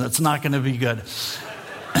Moses, and it's not going to be good.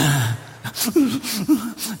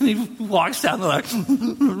 And he walks down the ladder,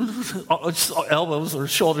 elbows or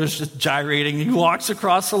shoulders just gyrating. He walks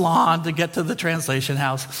across the lawn to get to the translation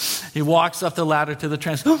house. He walks up the ladder to the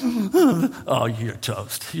Oh, you're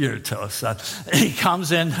toast. You're toast, son. And he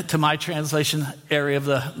comes in to my translation area of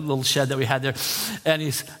the little shed that we had there, and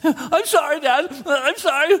he's, "I'm sorry, Dad. I'm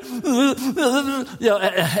sorry."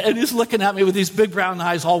 And he's looking at me with these big brown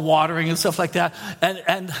eyes, all watering and stuff like that.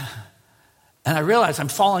 And I realize I'm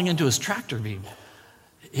falling into his tractor beam.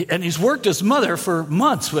 And he's worked his mother for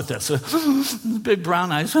months with this. Big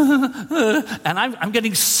brown eyes. And I'm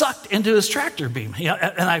getting sucked into his tractor beam.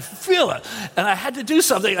 And I feel it. And I had to do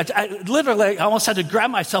something. I literally almost had to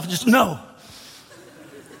grab myself and just, no.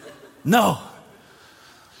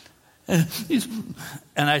 And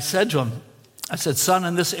I said to him, "Son,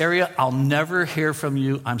 in this area, I'll never hear from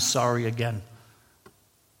you, 'I'm sorry' again.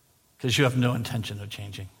 Because you have no intention of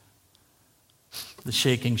changing." The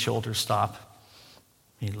shaking shoulders stop.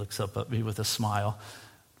 He looks up at me with a smile.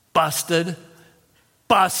 Busted.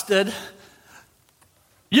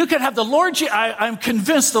 You could have the Lord, I'm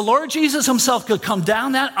convinced the Lord Jesus himself could come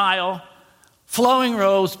down that aisle, flowing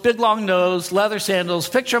robes, big long nose, leather sandals,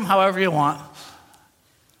 picture him however you want.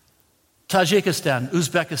 Tajikistan,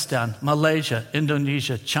 Uzbekistan, Malaysia,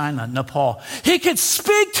 Indonesia, China, Nepal. He could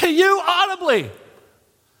speak to you audibly.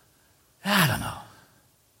 I don't know.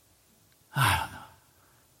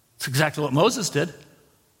 It's exactly what Moses did.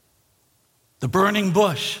 The burning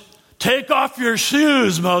bush. "Take off your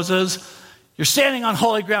shoes, Moses. You're standing on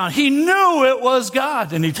holy ground." He knew it was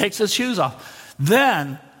God, and he takes his shoes off.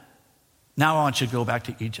 Then, now I want you to go back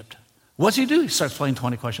to Egypt. What's he do? He starts playing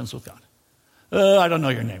 20 questions with God. "I don't know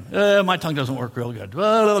your name. My tongue doesn't work real good."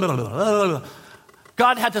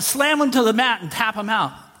 God had to slam him to the mat and tap him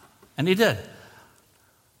out, and he did.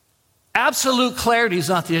 Absolute clarity is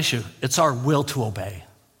not the issue. It's our will to obey.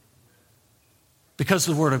 Because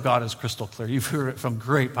the Word of God is crystal clear. You've heard it from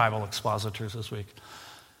great Bible expositors this week.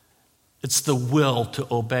 It's the will to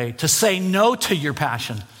obey, to say no to your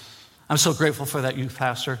passion. I'm so grateful for that youth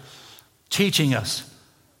pastor teaching us.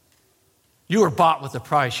 You are bought with a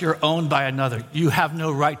price. You're owned by another. You have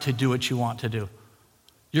no right to do what you want to do.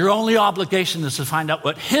 Your only obligation is to find out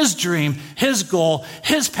what his dream, his goal,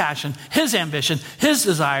 his passion, his ambition, his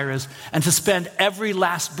desire is, and to spend every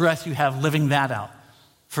last breath you have living that out.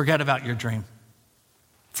 Forget about your dream.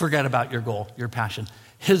 Forget about your goal, your passion.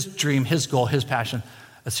 His dream, his goal, his passion.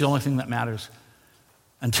 That's the only thing that matters.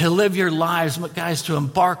 And to live your lives, guys, to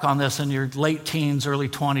embark on this in your late teens, early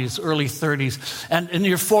 20s, early 30s, and in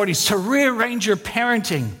your 40s, to rearrange your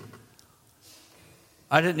parenting.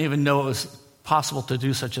 I didn't even know it was possible to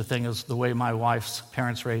do such a thing as the way my wife's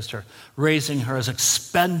parents raised her, raising her as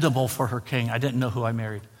expendable for her king. I didn't know who I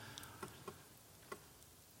married.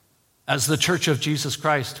 As the Church of Jesus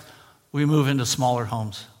Christ, we move into smaller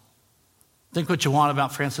homes. Think what you want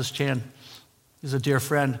about Francis Chan. He's a dear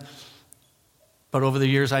friend. But over the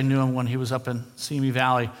years, I knew him when he was up in Simi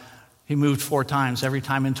Valley. He moved 4 times, every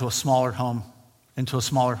time into a smaller home, into a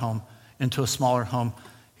smaller home, into a smaller home.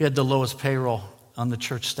 He had the lowest payroll on the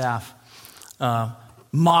church staff.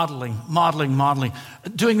 Modeling.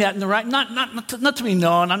 Doing that in the right, not to be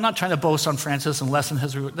known. I'm not trying to boast on Francis and lessen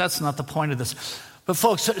his, that's not the point of this. But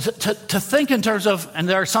folks, to think in terms of, and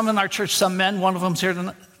there are some in our church, some men, one of them's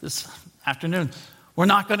here this afternoon, we're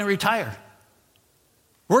not going to retire.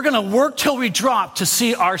 We're going to work till we drop to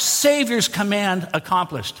see our Savior's command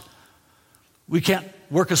accomplished. We can't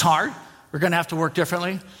work as hard. We're going to have to work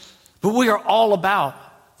differently. But we are all about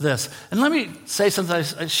this. And let me say something.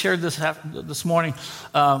 I shared this morning.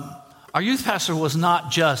 Our youth pastor was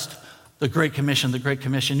not just the Great Commission.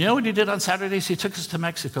 You know what he did on Saturdays? He took us to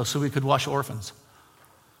Mexico so we could wash orphans.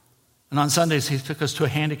 And on Sundays, he took us to a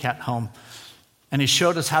handicapped home. And he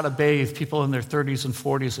showed us how to bathe people in their 30s and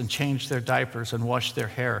 40s and change their diapers and wash their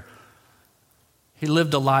hair. He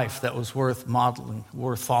lived a life that was worth modeling,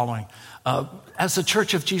 worth following. As the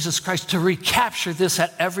Church of Jesus Christ, to recapture this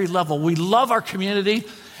at every level. We love our community,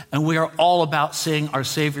 and we are all about seeing our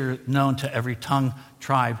Savior known to every tongue,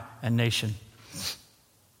 tribe, and nation.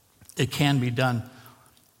 It can be done.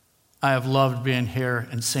 I have loved being here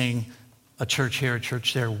and seeing a church here, a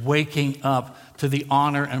church there, waking up to the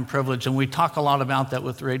honor and privilege. And we talk a lot about that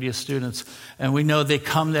with Radius students. And we know they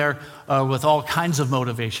come there with all kinds of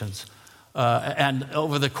motivations. And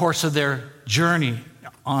over the course of their journey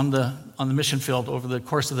on the mission field, over the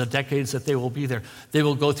course of the decades that they will be there, they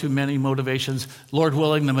will go through many motivations. Lord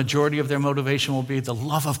willing, the majority of their motivation will be the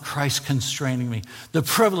love of Christ constraining me. The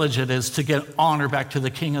privilege it is to get honor back to the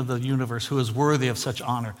King of the universe who is worthy of such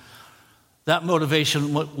honor. That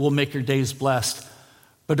motivation will make your days blessed.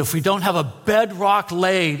 But if we don't have a bedrock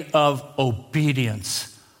laid of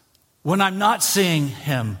obedience, when I'm not seeing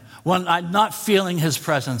him, when I'm not feeling his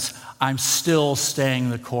presence, I'm still staying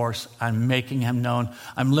the course. I'm making him known.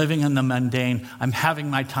 I'm living in the mundane. I'm having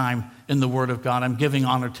my time in the Word of God. I'm giving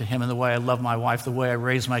honor to him in the way I love my wife, the way I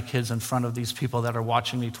raise my kids in front of these people that are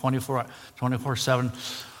watching me 24/7.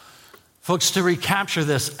 Folks, to recapture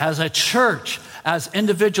this as a church, as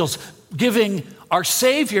individuals, giving our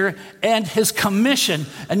Savior and his commission,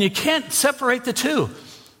 and you can't separate the two.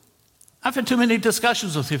 I've had too many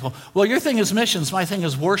discussions with people. Well, your thing is missions, my thing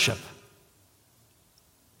is worship.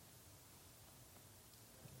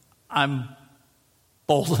 I'm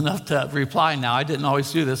bold enough to reply now. I didn't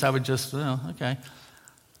always do this. I would just, okay.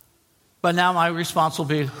 But now my response will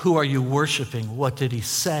be, who are you worshiping? What did he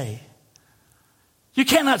say? You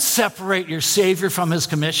cannot separate your Savior from his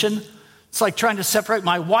commission. It's like trying to separate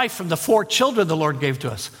my wife from the 4 children the Lord gave to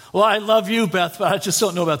us. Well, I love you, Beth, but I just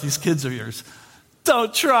don't know about these kids of yours.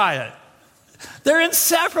 Don't try it. They're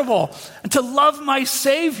inseparable. And to love my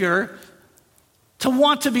Savior, to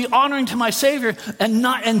want to be honoring to my Savior and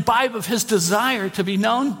not imbibe of his desire to be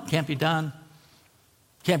known, can't be done.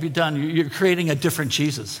 Can't be done. You're creating a different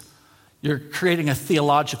Jesus. You're creating a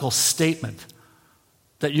theological statement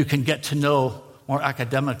that you can get to know more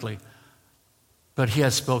academically. But he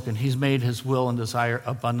has spoken. He's made his will and desire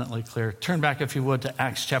abundantly clear. Turn back, if you would, to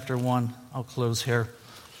Acts chapter 1. I'll close here.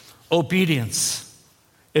 Obedience.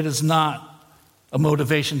 It is not a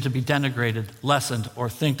motivation to be denigrated, lessened, or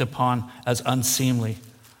thinked upon as unseemly.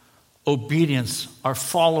 Obedience, our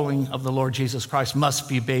following of the Lord Jesus Christ, must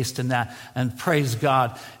be based in that. And praise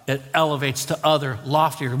God, it elevates to other,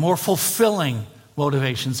 loftier, more fulfilling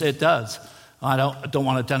motivations. It does. I don't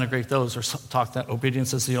want to denigrate those or talk that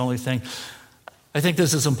obedience is the only thing. I think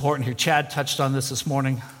this is important here. Chad touched on this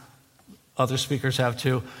morning. Other speakers have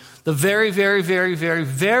too. The very, very, very, very,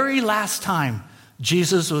 very last time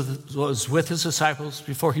Jesus was with his disciples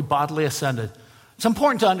before he bodily ascended. It's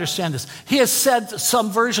important to understand this. He has said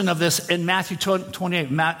some version of this in Matthew 28.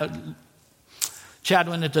 Chad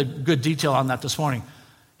went into good detail on that this morning.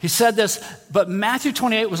 He said this, but Matthew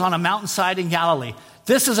 28 was on a mountainside in Galilee.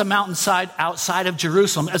 This is a mountainside outside of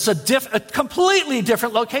Jerusalem. It's a completely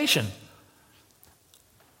different location.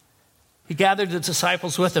 He gathered the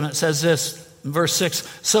disciples with him. It says this, in verse 6,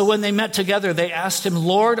 so when they met together, they asked him,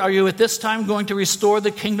 Lord, are you at this time going to restore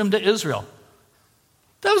the kingdom to Israel?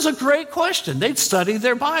 That was a great question. They'd studied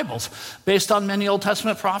their Bibles. Based on many Old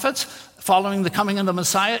Testament prophets, following the coming of the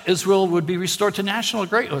Messiah, Israel would be restored to national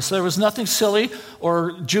greatness. There was nothing silly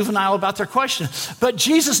or juvenile about their question. But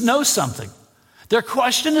Jesus knows something. Their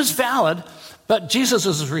question is valid, but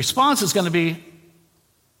Jesus' response is going to be,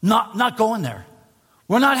 not going there.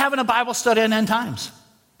 We're not having a Bible study on end times.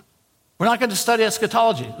 We're not going to study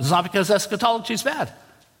eschatology. It's not because eschatology is bad.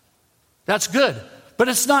 That's good. But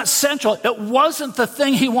it's not central. It wasn't the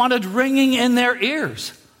thing he wanted ringing in their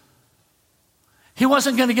ears. He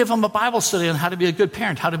wasn't going to give them a Bible study on how to be a good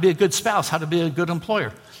parent, how to be a good spouse, how to be a good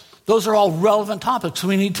employer. Those are all relevant topics.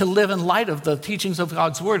 We need to live in light of the teachings of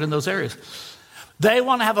God's word in those areas. They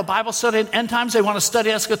want to have a Bible study in end times. They want to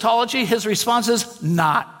study eschatology. His response is,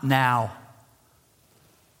 not now.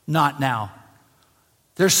 Not now.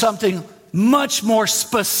 There's something much more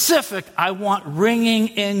specific I want ringing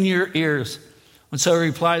in your ears. And so he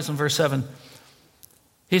replies in verse 7.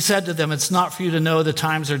 He said to them, it's not for you to know the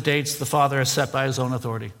times or dates the Father has set by his own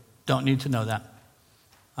authority. Don't need to know that.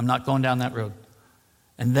 I'm not going down that road.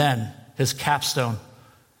 And then his capstone.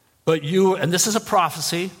 But you, and this is a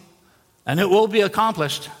prophecy, and it will be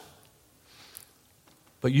accomplished.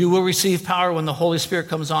 But you will receive power when the Holy Spirit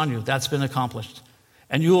comes on you. That's been accomplished.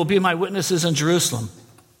 And you will be my witnesses in Jerusalem.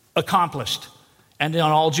 Accomplished. And in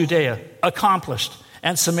all Judea. Accomplished.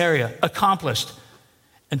 And Samaria. Accomplished.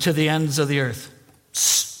 And to the ends of the earth.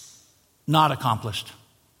 Not accomplished.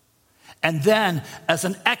 And then, as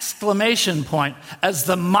an exclamation point, as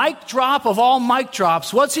the mic drop of all mic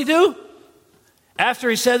drops, what's he do? After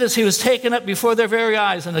he said this, he was taken up before their very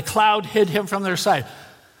eyes, and the cloud hid him from their sight.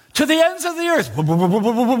 To the ends of the earth. Boom, boom, boom, boom,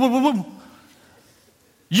 boom, boom, boom, boom.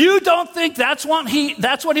 You don't think that's what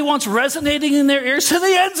he wants resonating in their ears? To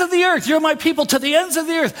the ends of the earth. You're my people, to the ends of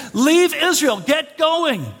the earth. Leave Israel. Get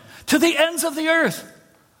going. To the ends of the earth.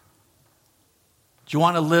 Do you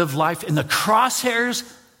want to live life in the crosshairs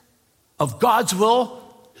of God's will?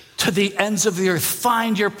 To the ends of the earth.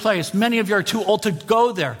 Find your place. Many of you are too old to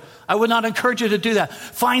go there. I would not encourage you to do that.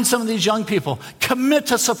 Find some of these young people. Commit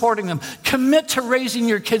to supporting them. Commit to raising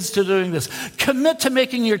your kids to doing this. Commit to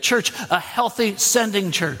making your church a healthy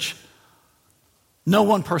sending church. No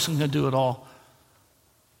one person can do it all.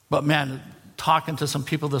 But man, talking to some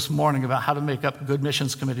people this morning about how to make up good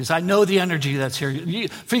missions committees. I know the energy that's here.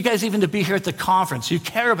 For you guys even to be here at the conference, you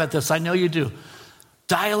care about this. I know you do.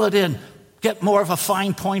 Dial it in. Get more of a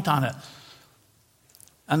fine point on it.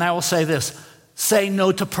 And I will say this. Say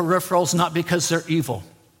no to peripherals, not because they're evil.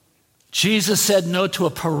 Jesus said no to a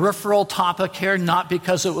peripheral topic here, not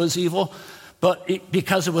because it was evil, but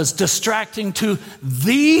because it was distracting to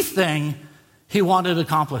the thing he wanted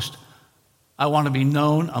accomplished. I want to be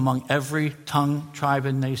known among every tongue, tribe,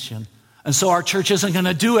 and nation. And so our church isn't going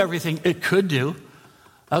to do everything it could do.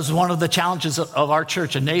 That was one of the challenges of our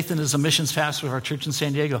church. And Nathan is a missions pastor of our church in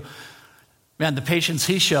San Diego. Man, the patience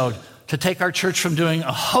he showed to take our church from doing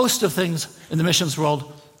a host of things in the missions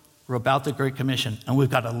world. We're about the Great Commission, and we've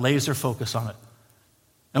got a laser focus on it.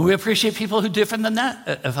 And we appreciate people who are different than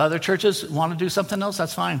that. If other churches want to do something else,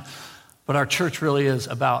 that's fine. But our church really is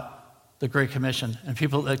about the Great Commission. And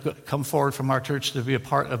people that come forward from our church to be a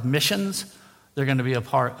part of missions, they're going to be a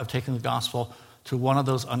part of taking the gospel to one of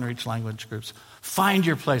those unreached language groups. Find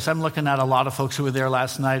your place. I'm looking at a lot of folks who were there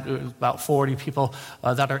last night, about 40 people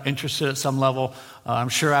that are interested at some level. I'm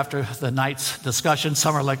sure after the night's discussion,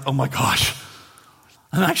 some are like, oh my gosh,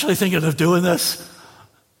 I'm actually thinking of doing this.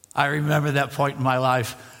 I remember that point in my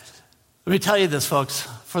life. Let me tell you this, folks.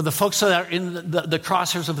 For the folks that are in the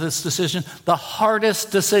crosshairs of this decision, the hardest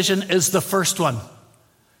decision is the first one.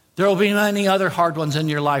 There will be many other hard ones in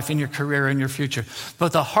your life, in your career, in your future.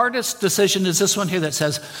 But the hardest decision is this one here that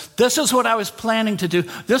says, this is what I was planning to do.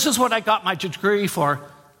 This is what I got my degree for. And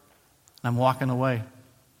I'm walking away.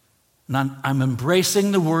 And I'm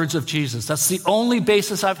embracing the words of Jesus. That's the only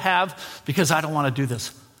basis I have because I don't want to do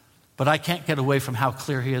this. But I can't get away from how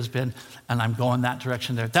clear he has been, and I'm going that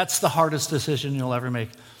direction there. That's the hardest decision you'll ever make.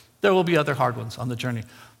 There will be other hard ones on the journey,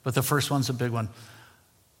 but the first one's a big one.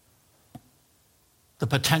 The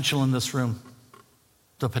potential in this room.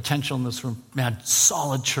 Man,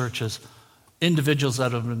 solid churches, individuals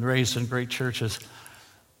that have been raised in great churches.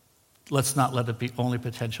 Let's not let it be only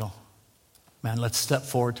potential. Man, let's step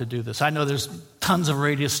forward to do this. I know there's tons of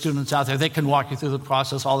Radius students out there. They can walk you through the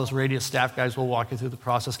process. All those Radius staff guys will walk you through the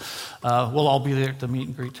process. We'll all be there at the meet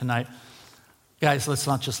and greet tonight. Guys, let's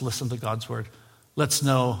not just listen to God's word. Let's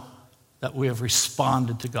know that we have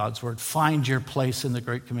responded to God's word. Find your place in the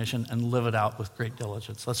Great Commission and live it out with great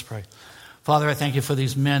diligence. Let's pray. Father, I thank you for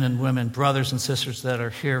these men and women, brothers and sisters that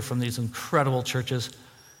are here from these incredible churches.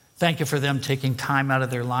 Thank you for them taking time out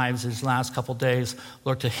of their lives these last couple days,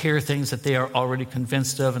 Lord, to hear things that they are already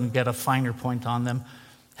convinced of and get a finer point on them.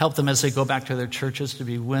 Help them as they go back to their churches to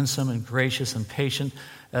be winsome and gracious and patient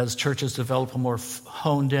as churches develop a more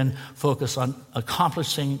honed-in focus on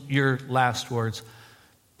accomplishing your last words.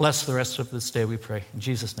 Bless the rest of this day, we pray. In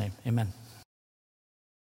Jesus' name, amen.